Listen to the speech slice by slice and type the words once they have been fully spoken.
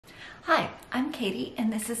Hi, I'm Katie,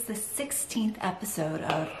 and this is the 16th episode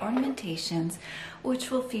of Ornamentations, which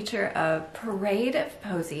will feature a parade of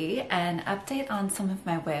posy, an update on some of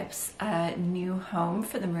my whips, a new home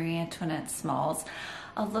for the Marie Antoinette Smalls,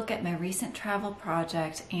 a look at my recent travel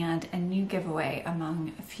project, and a new giveaway,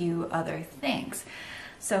 among a few other things.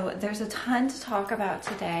 So there's a ton to talk about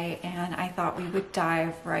today, and I thought we would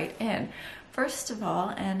dive right in. First of all,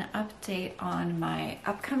 an update on my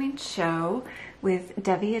upcoming show with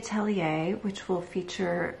Devi Atelier, which will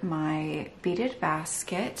feature my beaded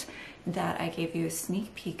basket that I gave you a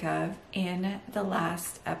sneak peek of in the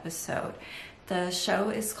last episode. The show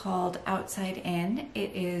is called Outside In.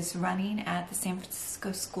 It is running at the San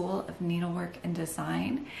Francisco School of Needlework and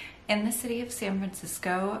Design in the city of San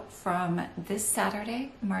Francisco from this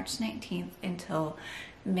Saturday, March 19th until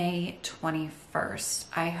May 21st.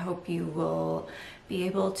 I hope you will be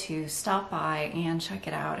able to stop by and check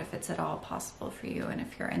it out if it's at all possible for you and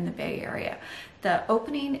if you're in the Bay Area. The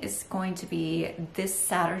opening is going to be this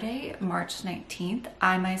Saturday, March 19th.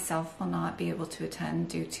 I myself will not be able to attend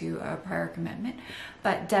due to a prior commitment,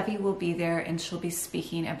 but Debbie will be there and she'll be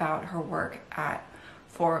speaking about her work at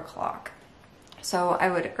 4 o'clock. So I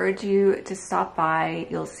would urge you to stop by.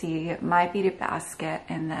 You'll see my beaded basket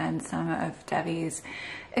and then some of Debbie's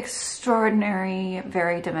extraordinary,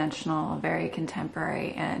 very dimensional, very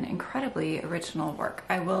contemporary, and incredibly original work.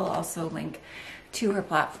 I will also link to her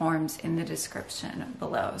platforms in the description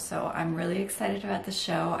below. So I'm really excited about the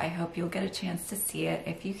show. I hope you'll get a chance to see it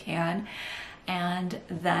if you can. And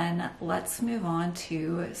then let's move on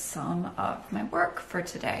to some of my work for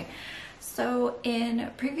today. So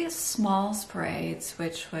in previous Smalls Parades,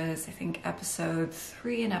 which was I think episode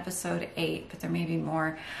 3 and episode 8, but there may be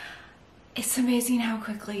more, it's amazing how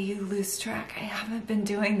quickly you lose track. I haven't been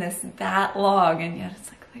doing this that long and yet it's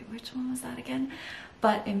like, wait, which one was that again?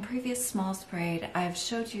 But in previous Smalls Parade, I've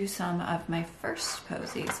showed you some of my first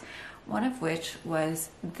posies, one of which was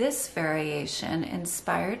this variation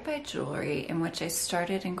inspired by jewelry, in which I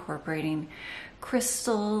started incorporating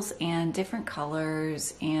crystals and different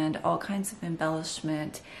colors and all kinds of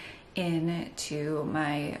embellishment into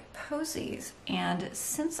my posies. And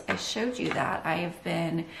since I showed you that, I have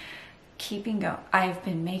been I've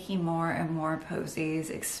been making more and more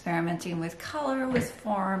posies, experimenting with color, with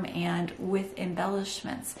form, and with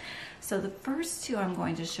embellishments. So the first two I'm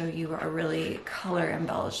going to show you are really color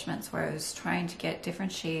embellishments, where I was trying to get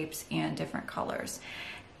different shapes and different colors.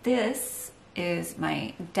 This is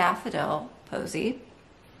my daffodil posy.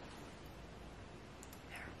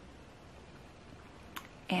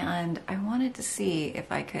 And I wanted to see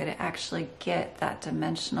if I could actually get that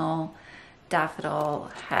dimensional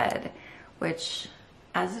daffodil head, which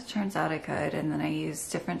as it turns out I could, and then I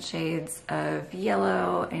used different shades of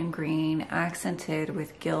yellow and green accented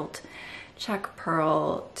with gilt check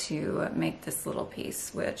pearl to make this little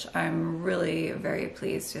piece, which I'm really very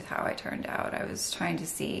pleased with how I turned out. I was trying to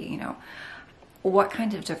see, you know, what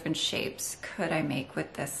kind of different shapes could I make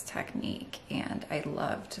with this technique, and I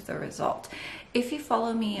loved the result. If you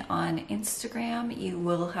follow me on Instagram, you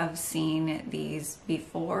will have seen these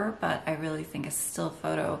before, but I really think a still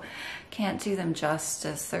photo can't do them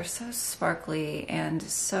justice. They're so sparkly and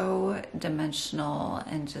so dimensional,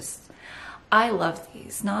 and just, I love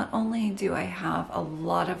these. Not only do I have a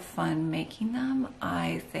lot of fun making them,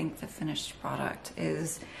 I think the finished product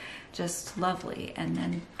is just lovely. And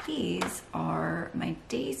then these are my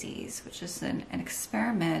daisies, which is an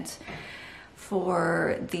experiment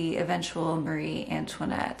for the eventual Marie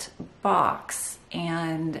Antoinette box.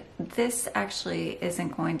 And this actually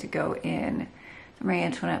isn't going to go in the Marie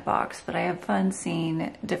Antoinette box, but I have fun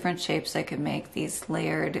seeing different shapes I could make. These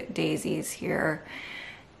layered daisies here,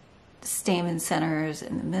 stamen centers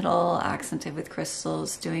in the middle, accented with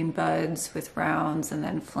crystals, doing buds with rounds, and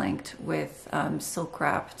then flanked with silk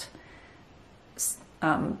wrapped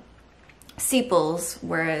sepals,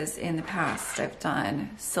 whereas in the past I've done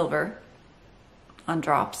silver on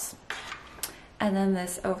drops. And then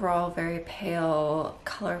this overall very pale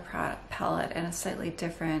color palette and a slightly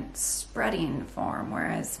different spreading form,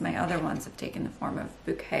 whereas my other ones have taken the form of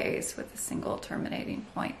bouquets with a single terminating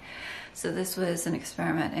point. So this was an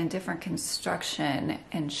experiment in different construction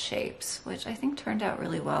and shapes, which I think turned out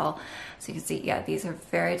really well. So you can see, yeah, these are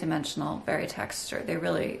very dimensional, very textured. They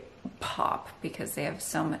really pop because they have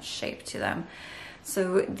so much shape to them.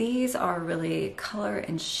 So these are really color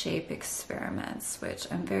and shape experiments, which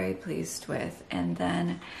I'm very pleased with. And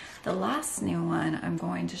then the last new one I'm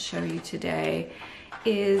going to show you today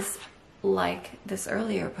is like this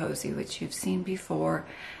earlier posy, which you've seen before,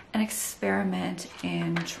 an experiment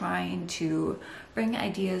in trying to bring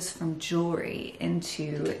ideas from jewelry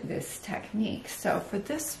into this technique. So for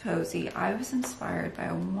this posy, I was inspired by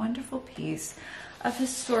a wonderful piece of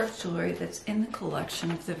historic jewelry that's in the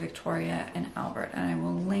collection of the Victoria and Albert, and I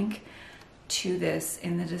will link to this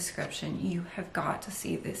in the description. You have got to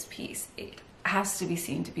see this piece. It has to be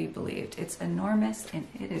seen to be believed. It's enormous and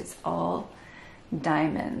it is all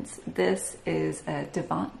diamonds. This is a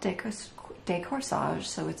devant decorsage,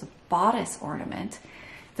 so it's a bodice ornament.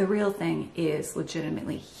 The real thing is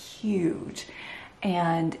legitimately huge,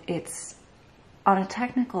 and it's on a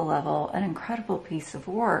technical level an incredible piece of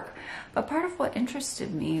work. But part of what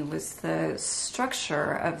interested me was the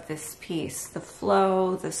structure of this piece, the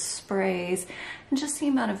flow, the sprays, and just the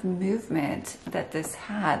amount of movement that this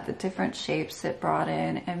had, the different shapes it brought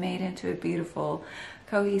in and made into a beautiful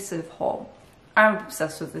cohesive whole. I'm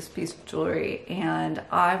obsessed with this piece of jewelry, and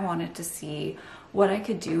I wanted to see what I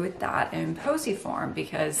could do with that in posy form,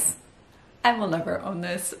 because I will never own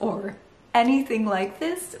this or anything like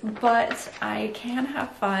this, but I can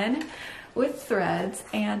have fun with threads,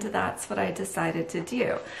 and that's what I decided to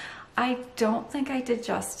do. I don't think I did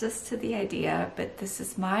justice to the idea, but this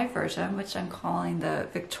is my version, which I'm calling the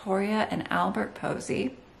Victoria and Albert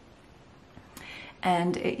posy.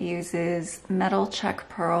 And it uses metal check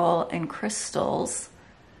pearl and crystals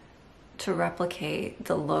to replicate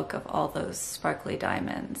the look of all those sparkly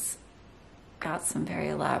diamonds. Got some very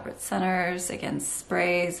elaborate centers, again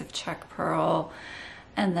sprays of check pearl,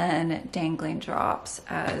 and then dangling drops,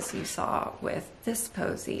 as you saw with this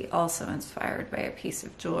posy, also inspired by a piece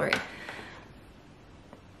of jewelry.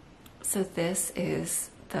 So this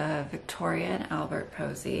is the Victoria and Albert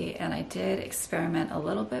posy, and I did experiment a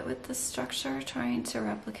little bit with the structure, trying to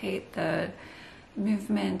replicate the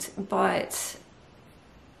movement, but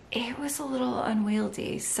it was a little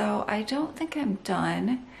unwieldy. So I don't think I'm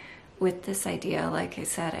done with this idea. Like I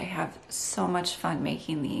said, I have so much fun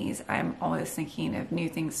making these. I'm always thinking of new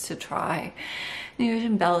things to try, new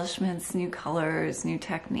embellishments, new colors, new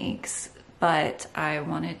techniques, but I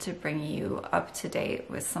wanted to bring you up to date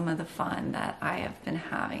with some of the fun that I have been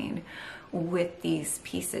having with these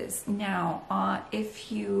pieces. Now,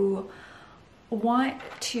 if you want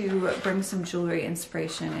to bring some jewelry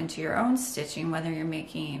inspiration into your own stitching, whether you're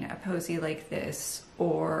making a posy like this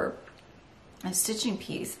or a stitching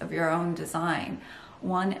piece of your own design,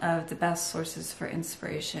 one of the best sources for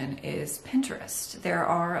inspiration is Pinterest. There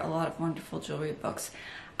are a lot of wonderful jewelry books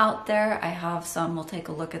out there. I have some, we'll take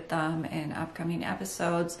a look at them in upcoming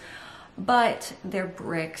episodes, but they're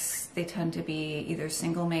bricks. They tend to be either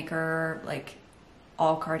single maker, like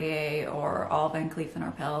all Cartier or all Van Cleef &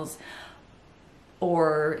 Arpels,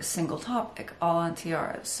 or single topic, all on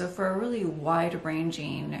tiaras. So for a really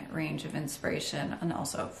wide-ranging range of inspiration and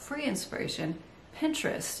also free inspiration,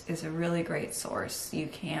 Pinterest is a really great source. You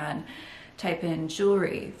can type in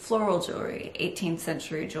jewelry, floral jewelry, 18th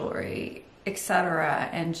century jewelry, etc.,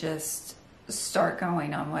 and just start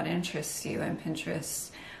going on what interests you, and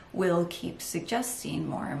Pinterest will keep suggesting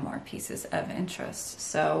more and more pieces of interest.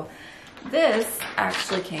 So this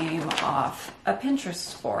actually came off a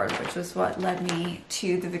Pinterest board, which was what led me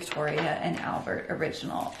to the Victoria and Albert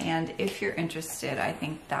original. And if you're interested, I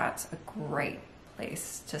think that's a great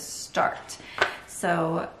place to start.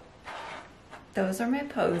 So those are my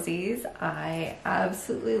posies. I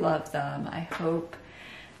absolutely love them. I hope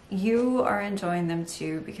you are enjoying them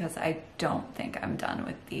too, because I don't think I'm done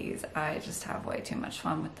with these. I just have way too much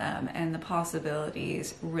fun with them, and the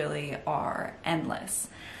possibilities really are endless.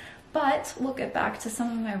 But we'll get back to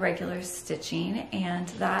some of my regular stitching, and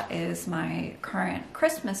that is my current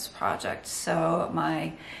Christmas project. So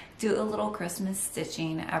my do a little Christmas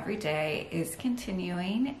stitching every day is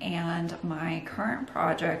continuing, and my current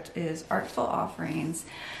project is Artful Offerings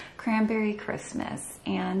Cranberry Christmas.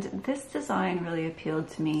 And this design really appealed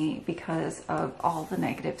to me because of all the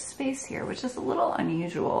negative space here, which is a little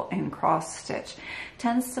unusual in cross stitch.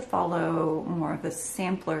 Tends to follow more of a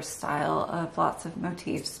sampler style of lots of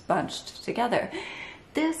motifs bunched together.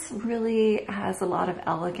 This really has a lot of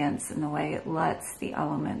elegance in the way it lets the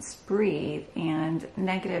elements breathe, and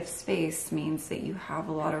negative space means that you have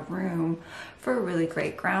a lot of room for a really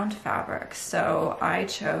great ground fabric. So I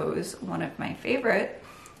chose one of my favorite,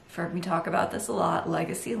 you've heard me talk about this a lot,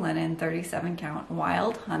 Legacy Linen 37 count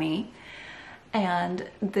Wild Honey, and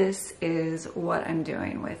this is what I'm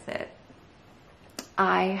doing with it.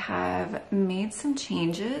 I have made some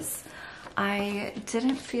changes. I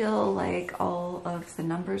didn't feel like all of the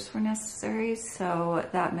numbers were necessary, so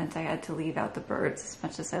that meant I had to leave out the birds as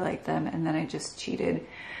much as I like them, and then I just cheated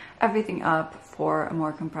everything up for a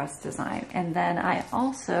more compressed design. And then I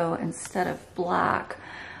also, instead of black,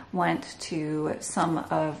 went to some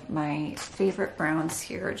of my favorite browns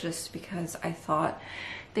here just because I thought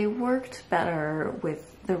they worked better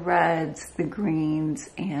with the reds, the greens,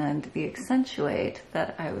 and the Accentuate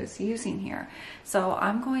that I was using here. So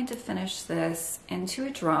I'm going to finish this into a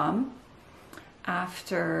drum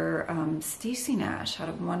after Stacey Nash had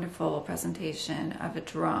a wonderful presentation of a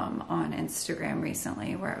drum on Instagram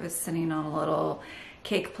recently where it was sitting on a little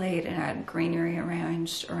cake plate and had greenery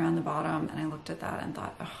arranged around the bottom, and I looked at that and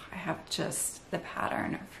thought, oh, I have just the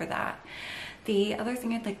pattern for that. The other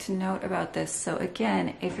thing I'd like to note about this, so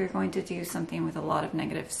again, if you're going to do something with a lot of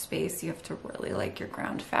negative space, you have to really like your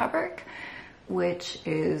ground fabric, which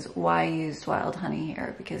is why I used wild honey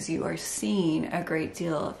here, because you are seeing a great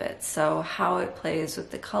deal of it. So how it plays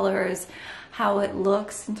with the colors, how it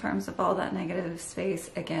looks in terms of all that negative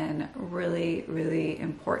space, again, really, really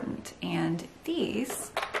important. And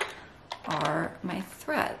these are my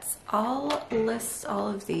threads. I'll list all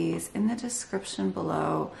of these in the description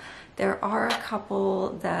below. There are a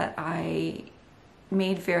couple that I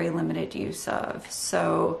made very limited use of.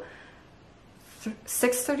 So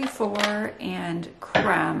 634 and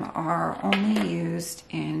creme are only used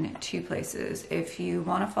in 2 places. If you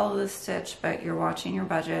want to follow the stitch but you're watching your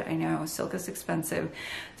budget, I know silk is expensive,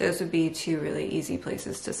 those would be 2 really easy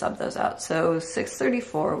places to sub those out. So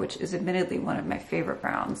 634, which is admittedly one of my favorite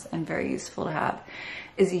browns and very useful to have,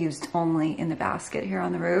 is used only in the basket here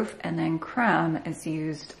on the roof, and then creme is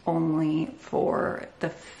used only for the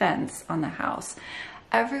fence on the house.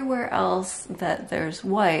 Everywhere else that there's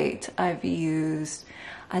white, I've used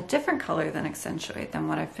a different color than Accentuate than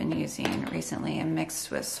what I've been using recently and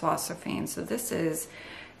mixed with Soie Surfine. So this is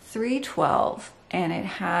 312 and it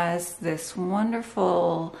has this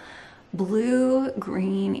wonderful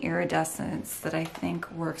blue-green iridescence that I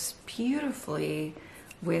think works beautifully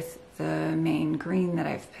with the main green that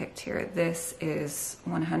I've picked here. This is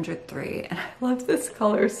 103, and I love this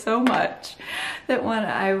color so much that when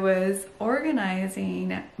I was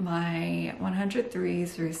organizing my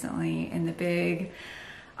 103s recently in the big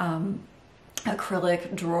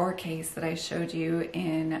acrylic drawer case that I showed you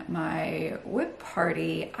in my whip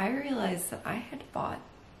party, I realized that I had bought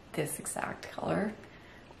this exact color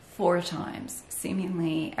 4 times.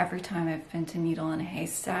 Seemingly every time I've been to Needle in a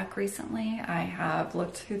Haystack recently, I have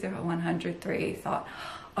looked through the 103, thought,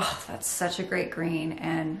 oh, that's such a great green,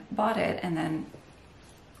 and bought it, and then,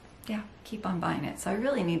 yeah, keep on buying it. So I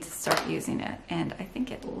really need to start using it, and I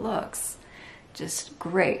think it looks just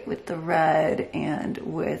great with the red and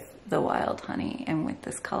with the wild honey and with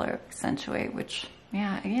this color Accentuate, which,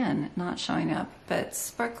 yeah, again, not showing up, but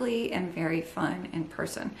sparkly and very fun in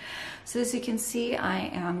person. So as you can see, I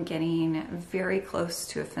am getting very close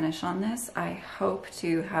to a finish on this. I hope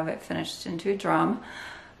to have it finished into a drum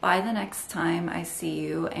by the next time I see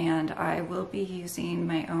you, and I will be using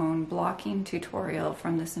my own blocking tutorial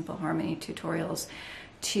from the Simple Harmony tutorials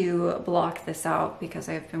to block this out, because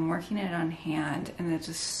I've been working it on hand and the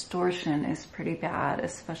distortion is pretty bad,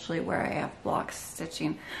 especially where I have block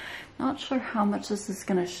stitching. Not sure how much this is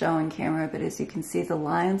going to show in camera, but as you can see, the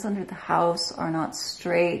lines under the house are not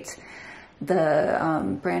straight.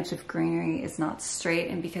 The branch of greenery is not straight,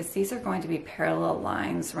 and because these are going to be parallel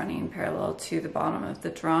lines running parallel to the bottom of the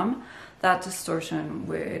drum, that distortion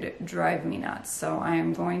would drive me nuts. So I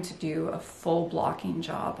am going to do a full blocking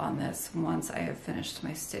job on this once I have finished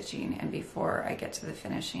my stitching, and before I get to the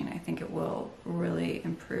finishing, I think it will really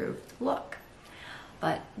improve the look.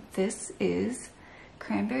 But this is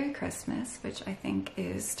Cranberry Christmas, which I think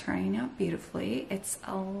is turning out beautifully. It's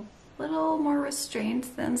a little more restrained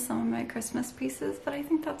than some of my Christmas pieces, but I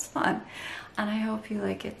think that's fun, and I hope you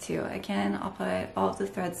like it too. Again, I'll put all of the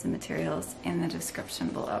threads and materials in the description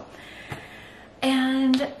below.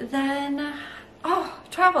 And then, oh,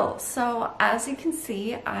 travel. So as you can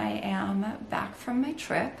see, I am back from my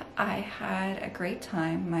trip. I had a great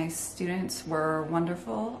time. My students were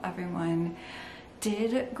wonderful. Everyone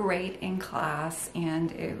did great in class,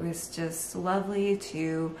 and it was just lovely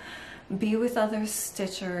to be with other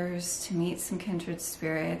stitchers, to meet some kindred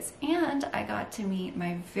spirits, and I got to meet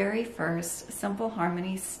my very first Simple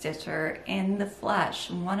Harmony stitcher in the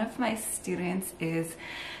flesh. One of my students is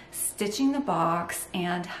stitching the box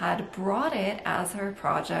and had brought it as her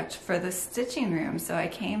project for the stitching room. So I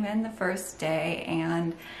came in the first day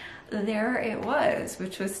and there it was,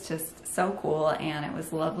 which was just so cool, and it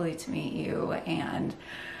was lovely to meet you, and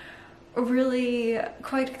really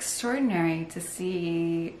quite extraordinary to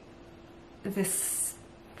see this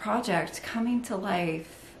project coming to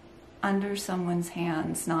life under someone's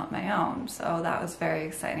hands, not my own. So that was very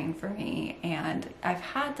exciting for me. And I've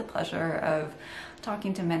had the pleasure of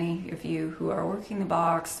talking to many of you who are working the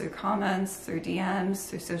box through comments, through DMs,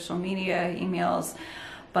 through social media, emails,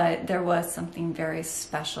 but there was something very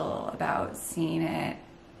special about seeing it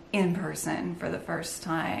in person for the first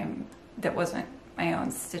time that wasn't my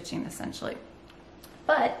own stitching, essentially.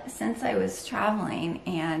 But since I was traveling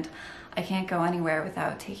and I can't go anywhere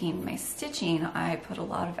without taking my stitching, I put a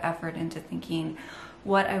lot of effort into thinking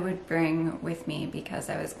what I would bring with me, because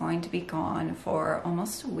I was going to be gone for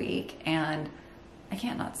almost a week and I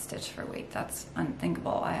can't not stitch for a week. That's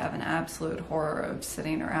unthinkable. I have an absolute horror of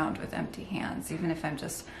sitting around with empty hands. Even if I'm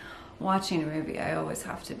just watching a movie, I always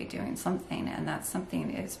have to be doing something, and that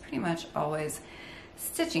something is pretty much always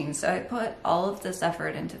stitching. So I put all of this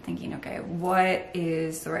effort into thinking, okay, what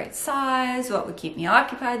is the right size? What would keep me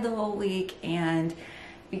occupied the whole week? And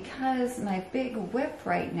because my big whip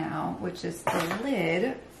right now, which is the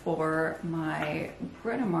lid for my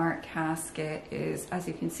Britomart casket, is, as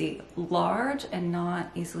you can see, large and not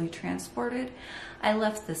easily transported, I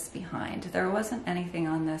left this behind. There wasn't anything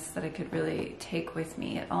on this that I could really take with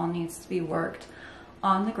me. It all needs to be worked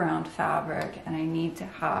on the ground fabric, and I need to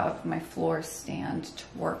have my floor stand to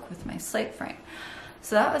work with my slate frame.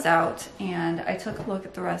 So that was out, and I took a look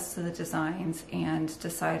at the rest of the designs and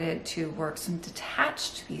decided to work some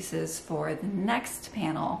detached pieces for the next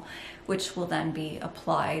panel, which will then be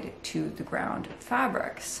applied to the ground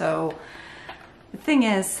fabric. So the thing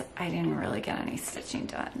is, I didn't really get any stitching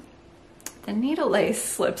done. The needle lace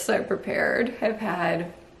slips I prepared have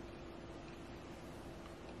had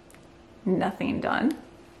nothing done.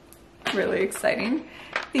 Really exciting.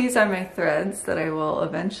 These are my threads that I will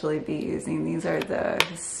eventually be using. These are the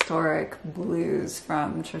historic blues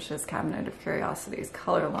from Trisha's Cabinet of Curiosities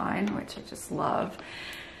color line, which I just love.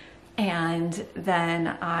 And then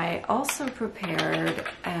I also prepared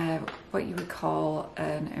what you would call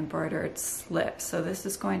an embroidered slip. So this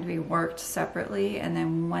is going to be worked separately, and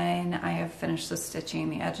then when I have finished the stitching,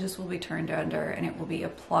 the edges will be turned under and it will be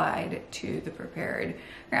applied to the prepared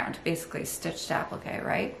ground, basically stitched applique,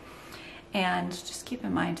 right? And just keep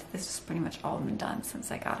in mind, this is pretty much all been done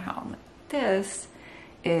since I got home. This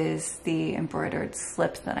is the embroidered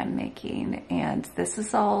slip that I'm making, and this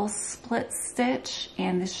is all split stitch,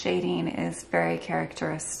 and the shading is very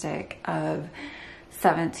characteristic of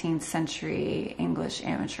 17th century English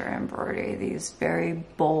amateur embroidery. These very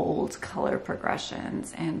bold color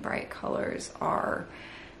progressions and bright colors are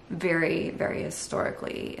very, very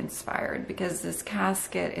historically inspired, because this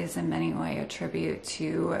casket is in many ways a tribute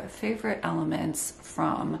to favorite elements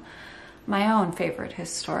from my own favorite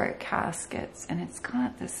historic caskets. And it's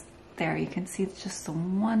got this, there you can see just the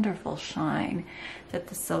wonderful shine that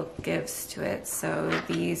the silk gives to it. So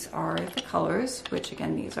these are the colors, which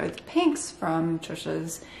again, these are the pinks from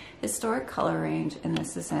Trisha's historic color range, and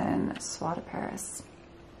this is in Soie de Paris.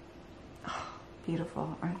 Oh,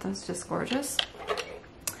 beautiful. Aren't those just gorgeous?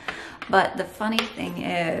 But the funny thing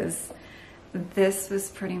is, this was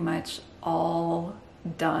pretty much all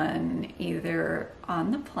done either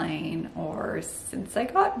on the plane or since I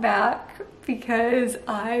got back, because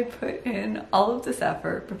I put in all of this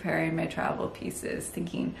effort preparing my travel pieces,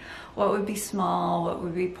 thinking what would be small, what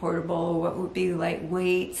would be portable, what would be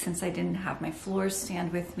lightweight, since I didn't have my floor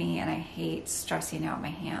stand with me and I hate stressing out my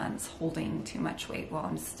hands holding too much weight while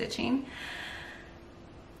I'm stitching.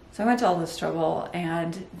 So I went to all this trouble,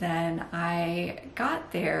 and then I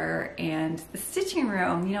got there, and the stitching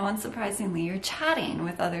room, you know, unsurprisingly, you're chatting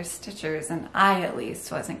with other stitchers, and I at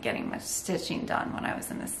least wasn't getting much stitching done when I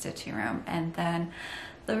was in the stitching room. And then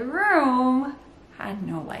the room had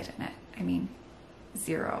no light in it. I mean,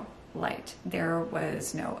 zero light. There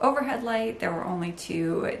was no overhead light. There were only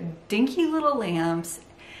two dinky little lamps.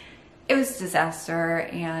 It was a disaster,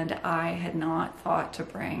 and I had not thought to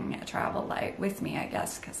bring a travel light with me, I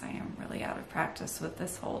guess, because I am really out of practice with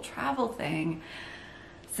this whole travel thing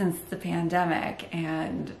since the pandemic.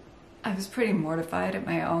 And I was pretty mortified at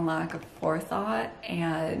my own lack of forethought,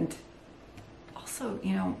 and also,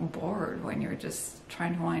 you know, bored when you're just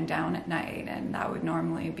trying to wind down at night. And that would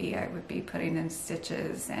normally be, I would be putting in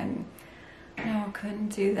stitches, and no, couldn't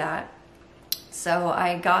do that. So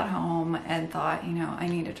I got home and thought, you know, I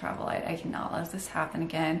need a travel light. I cannot let this happen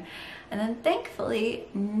again. And then thankfully,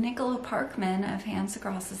 Nicola Parkman of Hands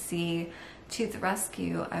Across the Sea to the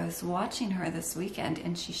rescue. I was watching her this weekend,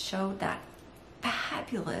 and she showed that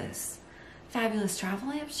fabulous travel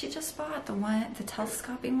lamp she just bought, the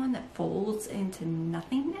telescoping one that folds into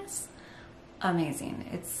nothingness. amazing.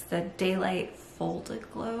 It's the Daylight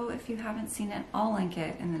Folded Glow. If you haven't seen it, I'll link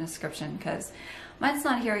it in the description because mine's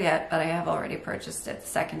not here yet, but I have already purchased it. The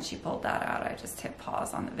second she pulled that out, I just hit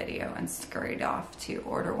pause on the video and scurried off to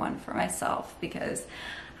order one for myself because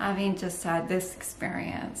having just had this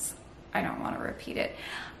experience, I don't want to repeat it.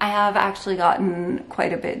 I have actually gotten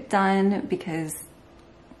quite a bit done because,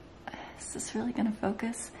 is this really going to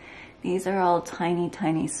focus? These are all tiny,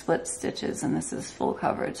 tiny split stitches and this is full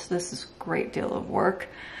coverage. This is a great deal of work,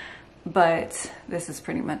 but this has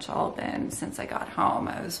pretty much all been since I got home.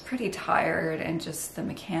 I was pretty tired and just the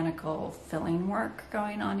mechanical filling work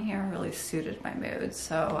going on here really suited my mood.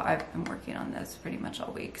 So I've been working on this pretty much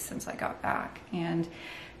all week since I got back and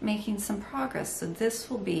making some progress. So this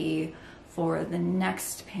will be for the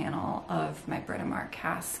next panel of my Britomart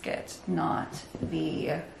casket, not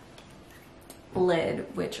the lid,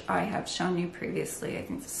 which I have shown you previously. I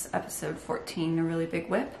think this is episode 14, a really big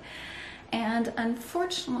whip. And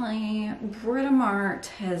unfortunately, Britomart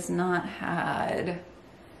has not had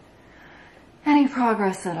any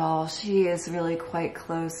progress at all. She is really quite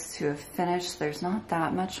close to a finish. There's not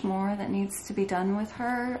that much more that needs to be done with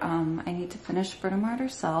her. I need to finish Britomart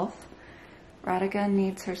herself. Radigan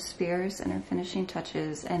needs her spears and her finishing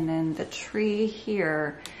touches, and then the tree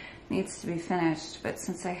here needs to be finished. But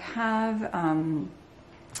since I have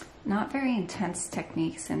not very intense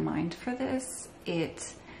techniques in mind for this,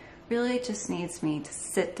 it really just needs me to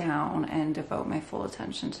sit down and devote my full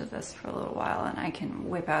attention to this for a little while, and I can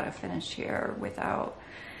whip out a finish here without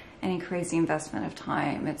any crazy investment of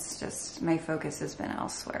time. It's just my focus has been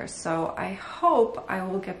elsewhere. So I hope I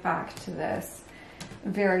will get back to this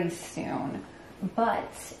very soon.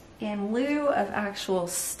 But in lieu of actual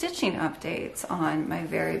stitching updates on my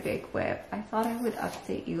very big whip, I thought I would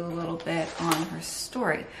update you a little bit on her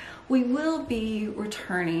story. We will be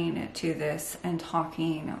returning to this and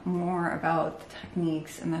talking more about the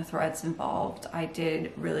techniques and the threads involved. I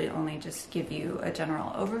did really only just give you a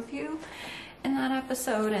general overview in that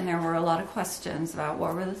episode, and there were a lot of questions about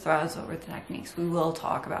what were the threads, what were the techniques. We will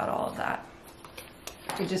talk about all of that.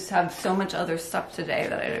 I just have so much other stuff today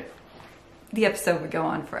that the episode would go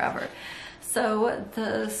on forever. So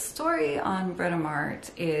the story on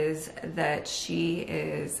Britomart is that she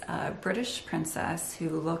is a British princess who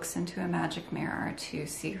looks into a magic mirror to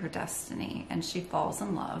see her destiny, and she falls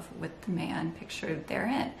in love with the man pictured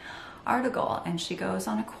therein, Artful, and she goes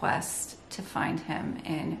on a quest to find him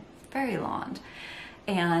in Fairyland.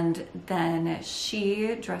 And then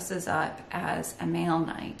she dresses up as a male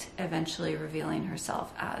knight, eventually revealing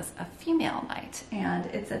herself as a female knight. And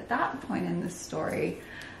it's at that point in the story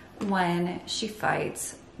when she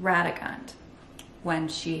fights Radagund, when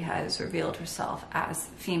she has revealed herself as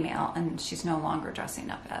female and she's no longer dressing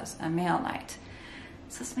up as a male knight.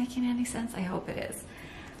 Is this making any sense? I hope it is.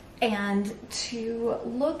 And to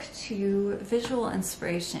look to visual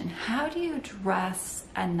inspiration, how do you dress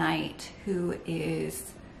a knight who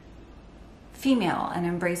is female and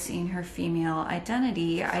embracing her female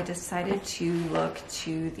identity? I decided to look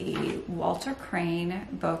to the Walter Crane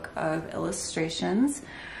book of illustrations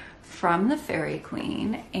from the Fairy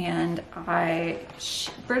Queen, and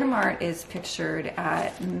Britomart is pictured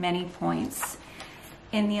at many points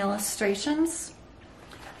in the illustrations,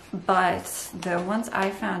 but the ones I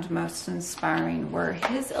found most inspiring were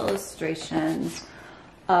his illustrations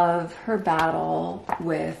of her battle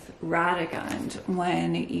with Radagund,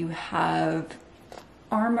 when you have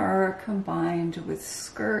armor combined with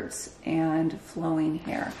skirts and flowing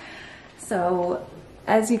hair. So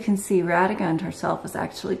as you can see, Radagund herself is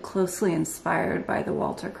actually closely inspired by the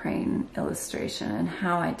Walter Crane illustration, and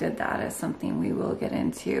how I did that is something we will get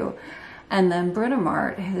into. And then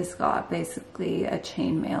Britomart has got basically a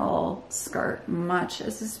chainmail skirt, much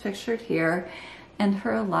as is pictured here, and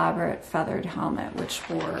her elaborate feathered helmet, which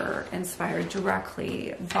were inspired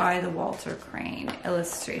directly by the Walter Crane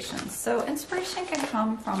illustrations. So inspiration can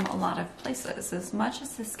come from a lot of places. As much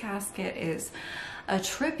as this casket is a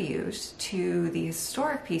tribute to the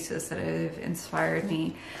historic pieces that have inspired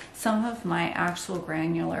me, some of my actual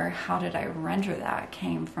granular how did I render that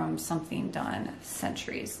came from something done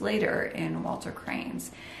centuries later in Walter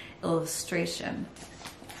Crane's illustration.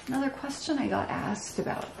 Another question I got asked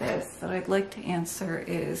about this that I'd like to answer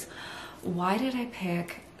is, why did I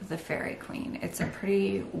pick the Fairy Queen? It's a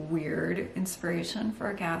pretty weird inspiration for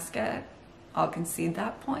a casket. I'll concede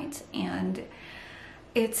that point, and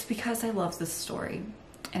it's because I love this story,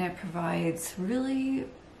 and it provides really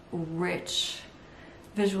rich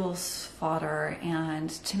visual fodder, and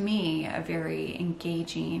to me a very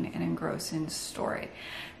engaging and engrossing story.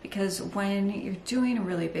 Because when you're doing a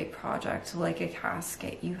really big project like a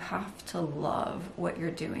casket, you have to love what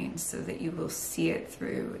you're doing so that you will see it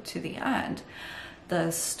through to the end.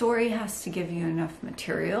 The story has to give you enough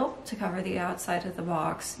material to cover the outside of the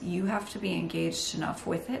box. You have to be engaged enough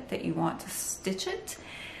with it that you want to stitch it.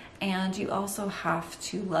 And you also have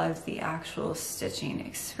to love the actual stitching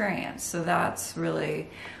experience. So that's really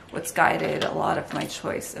what's guided a lot of my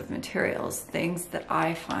choice of materials, things that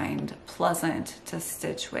I find pleasant to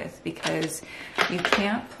stitch with, because you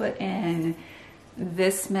can't put in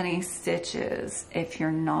this many stitches if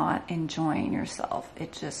you're not enjoying yourself.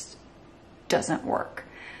 It just doesn't work.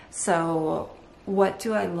 So what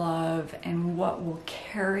do I love and what will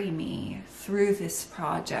carry me through this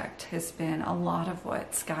project has been a lot of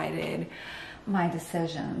what's guided my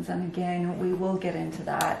decisions. And again, we will get into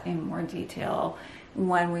that in more detail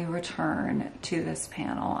when we return to this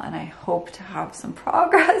panel. And I hope to have some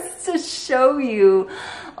progress to show you,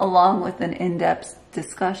 along with an in-depth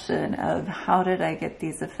discussion of how did I get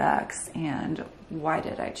these effects and why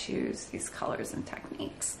did I choose these colors and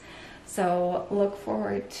techniques. So look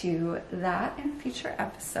forward to that in future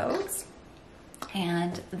episodes.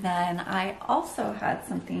 And then I also had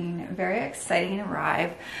something very exciting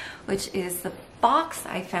arrive, which is the box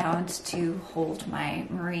I found to hold my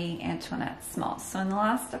Marie Antoinette smalls. So in the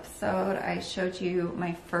last episode, I showed you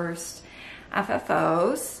my first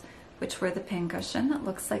FFOs, which were the pincushion that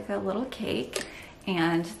looks like a little cake,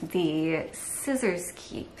 and the scissors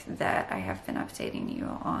keep that I have been updating you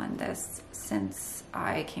on this since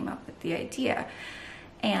I came up with the idea.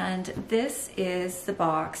 And this is the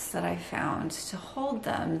box that I found to hold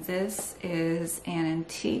them. This is an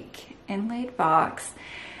antique inlaid box.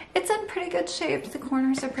 It's in pretty good shape. The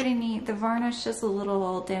corners are pretty neat. The varnish is a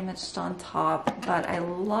little damaged on top, but I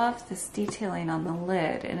love this detailing on the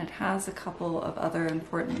lid, and it has a couple of other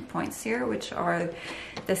important points here, which are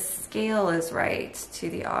the scale is right to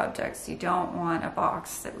the objects. You don't want a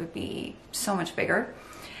box that would be so much bigger.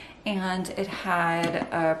 And it had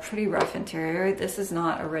a pretty rough interior. This is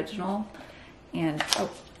not original, and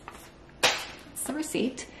oh, it's the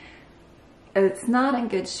receipt. It's not in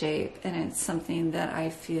good shape, and it's something that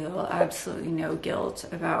I feel absolutely no guilt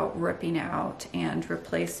about ripping out and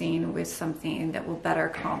replacing with something that will better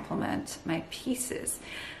complement my pieces.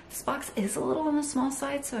 This box is a little on the small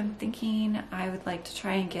side, so I'm thinking I would like to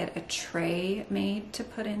try and get a tray made to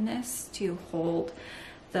put in this to hold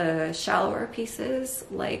the shallower pieces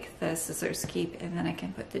like the scissors keep, and then I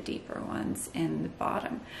can put the deeper ones in the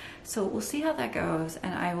bottom. So we'll see how that goes,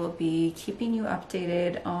 and I will be keeping you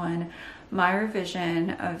updated on my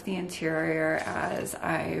revision of the interior as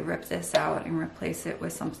I rip this out and replace it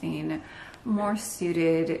with something more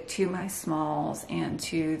suited to my smalls and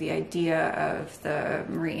to the idea of the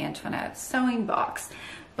Marie Antoinette sewing box.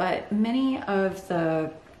 But many of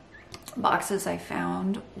the boxes I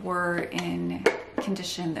found were in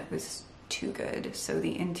condition that was too good, so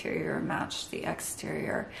the interior matched the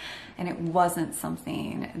exterior, and it wasn't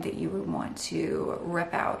something that you would want to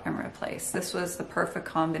rip out and replace. This was the perfect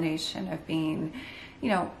combination of being, you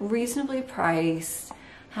know, reasonably priced,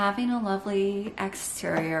 having a lovely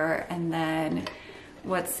exterior, and then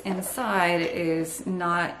what's inside is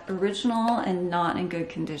not original and not in good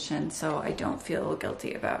condition, so I don't feel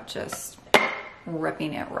guilty about just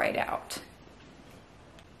ripping it right out.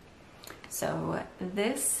 So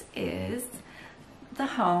this is the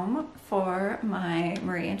home for my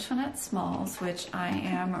Marie Antoinette smalls, which I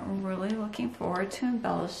am really looking forward to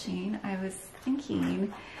embellishing. I was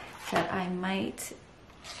thinking that I might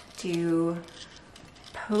do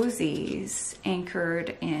posies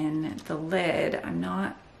anchored in the lid. I'm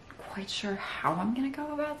not quite sure how I'm gonna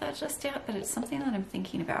go about that just yet, but it's something that I'm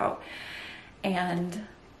thinking about. And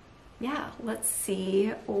yeah, let's see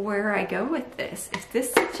where I go with this. If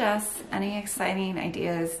this suggests any exciting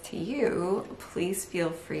ideas to you, please feel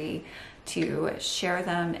free to share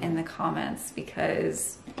them in the comments,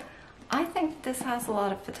 because I think this has a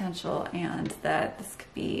lot of potential and that this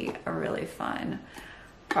could be a really fun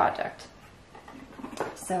project.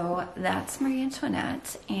 So that's Marie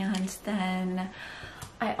Antoinette, and then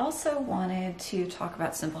I also wanted to talk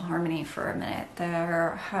about Simple Harmony for a minute.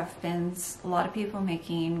 There have been a lot of people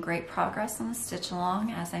making great progress on the stitch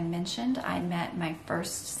along. As I mentioned, I met my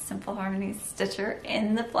first Simple Harmony stitcher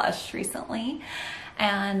in the flesh recently,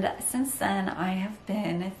 and since then I have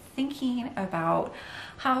been thinking about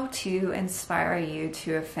how to inspire you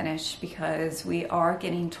to a finish, because we are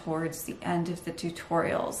getting towards the end of the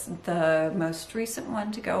tutorials. The most recent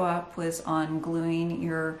one to go up was on gluing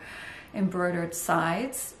your embroidered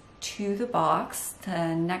sides to the box.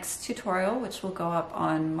 The next tutorial, which will go up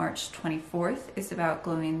on March 24th, is about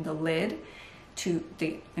gluing the lid to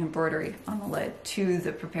the embroidery on the lid to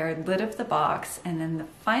the prepared lid of the box. And then the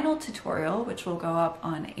final tutorial, which will go up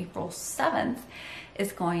on April 7th,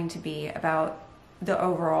 is going to be about the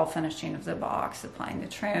overall finishing of the box, applying the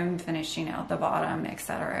trim, finishing out the bottom,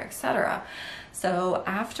 etc., etc. So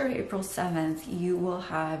after April 7th, you will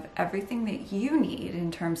have everything that you need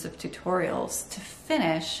in terms of tutorials to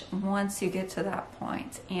finish once you get to that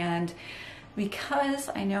point. And because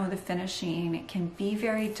I know the finishing can be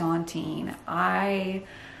very daunting, I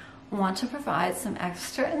want to provide some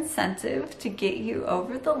extra incentive to get you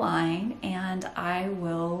over the line, and I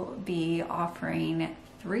will be offering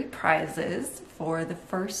 3 prizes for the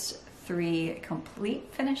first 3 complete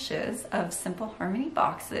finishes of Simple Harmony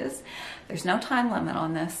boxes. There's no time limit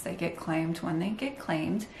on this. They get claimed when they get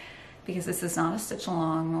claimed, because this is not a stitch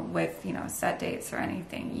along with, you know, set dates or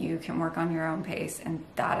anything. You can work on your own pace, and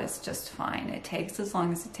that is just fine. It takes as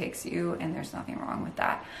long as it takes you, and there's nothing wrong with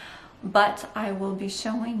that. But I will be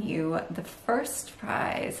showing you the first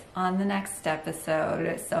prize on the next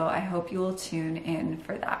episode, so I hope you will tune in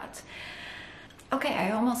for that. Okay,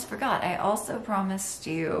 I almost forgot. I also promised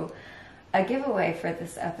you a giveaway for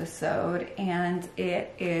this episode, and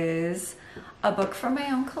it is a book from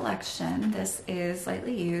my own collection. This is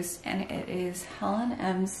Lightly Used, and it is Helen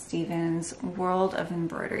M. Stevens' World of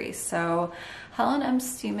Embroidery. So Helen M.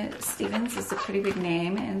 Stevens is a pretty big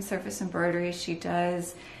name in surface embroidery. She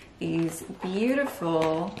does these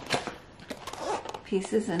beautiful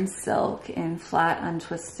pieces in silk, in flat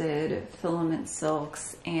untwisted filament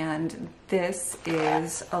silks, and this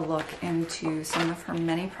is a look into some of her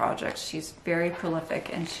many projects. She's very prolific,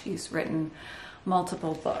 and she's written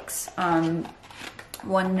multiple books.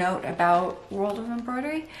 One note about World of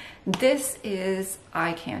Embroidery: this is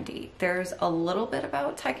eye candy. There's a little bit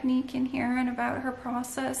about technique in here and about her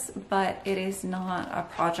process, but it is not a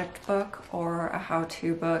project book or a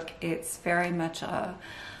how-to book. It's very much a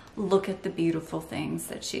look at the beautiful things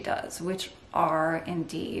that she does, which are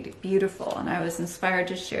indeed beautiful. And I was inspired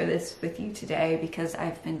to share this with you today because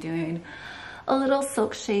I've been doing a little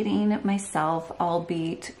silk shading myself,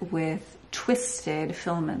 albeit with twisted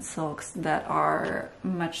filament silks that are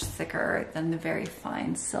much thicker than the very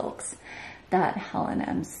fine silks that Helen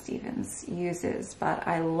M. Stevens uses. But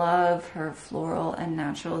I love her floral and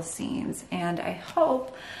natural scenes, and I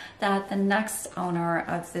hope that the next owner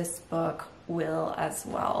of this book will as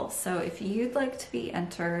well. So if you'd like to be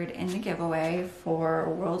entered in the giveaway for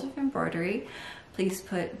World of Embroidery, please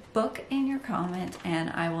put book in your comment, and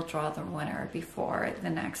I will draw the winner before the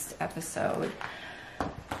next episode.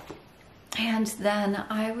 And then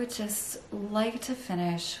I would just like to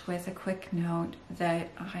finish with a quick note that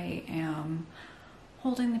I am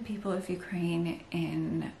holding the people of Ukraine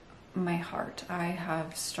in my heart. I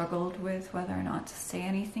have struggled with whether or not to say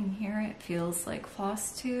anything here. It feels like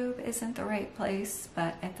Flosstube isn't the right place,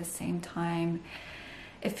 but at the same time,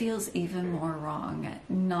 it feels even more wrong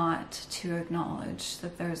not to acknowledge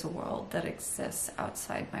that there's a world that exists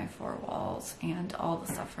outside my 4 walls and all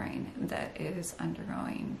the suffering that is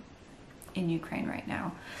undergoing in Ukraine right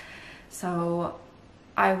now. So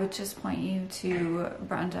I would just point you to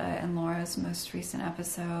Brenda and Laura's most recent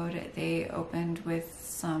episode. They opened with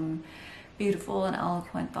some beautiful and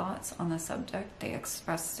eloquent thoughts on the subject. They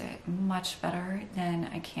expressed it much better than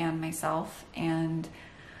I can myself, and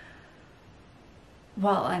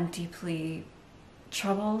while I'm deeply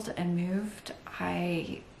troubled and moved,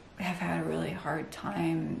 I have had a really hard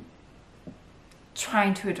time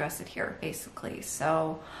trying to address it here, basically.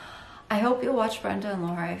 So I hope you'll watch Brenda and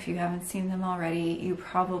Laura if you haven't seen them already. You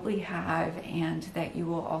probably have, and that you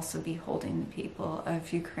will also be holding the people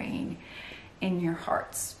of Ukraine in your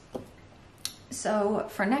hearts. So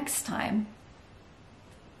for next time,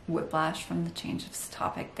 whiplash from the change of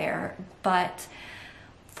topic there, but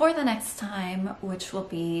for the next time, which will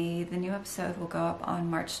be, the new episode will go up on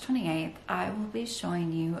March 28th, I will be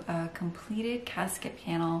showing you a completed casket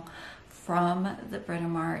panel from the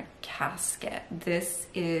Britomart casket. This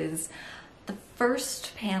is the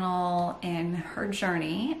first panel in her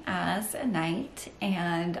journey as a knight,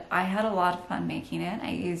 and I had a lot of fun making it.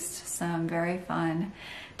 I used some very fun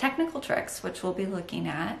technical tricks, which we'll be looking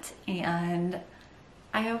at, and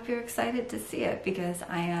I hope you're excited to see it because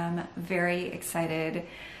I am very excited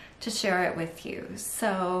to share it with you.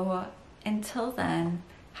 So until then,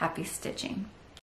 happy stitching.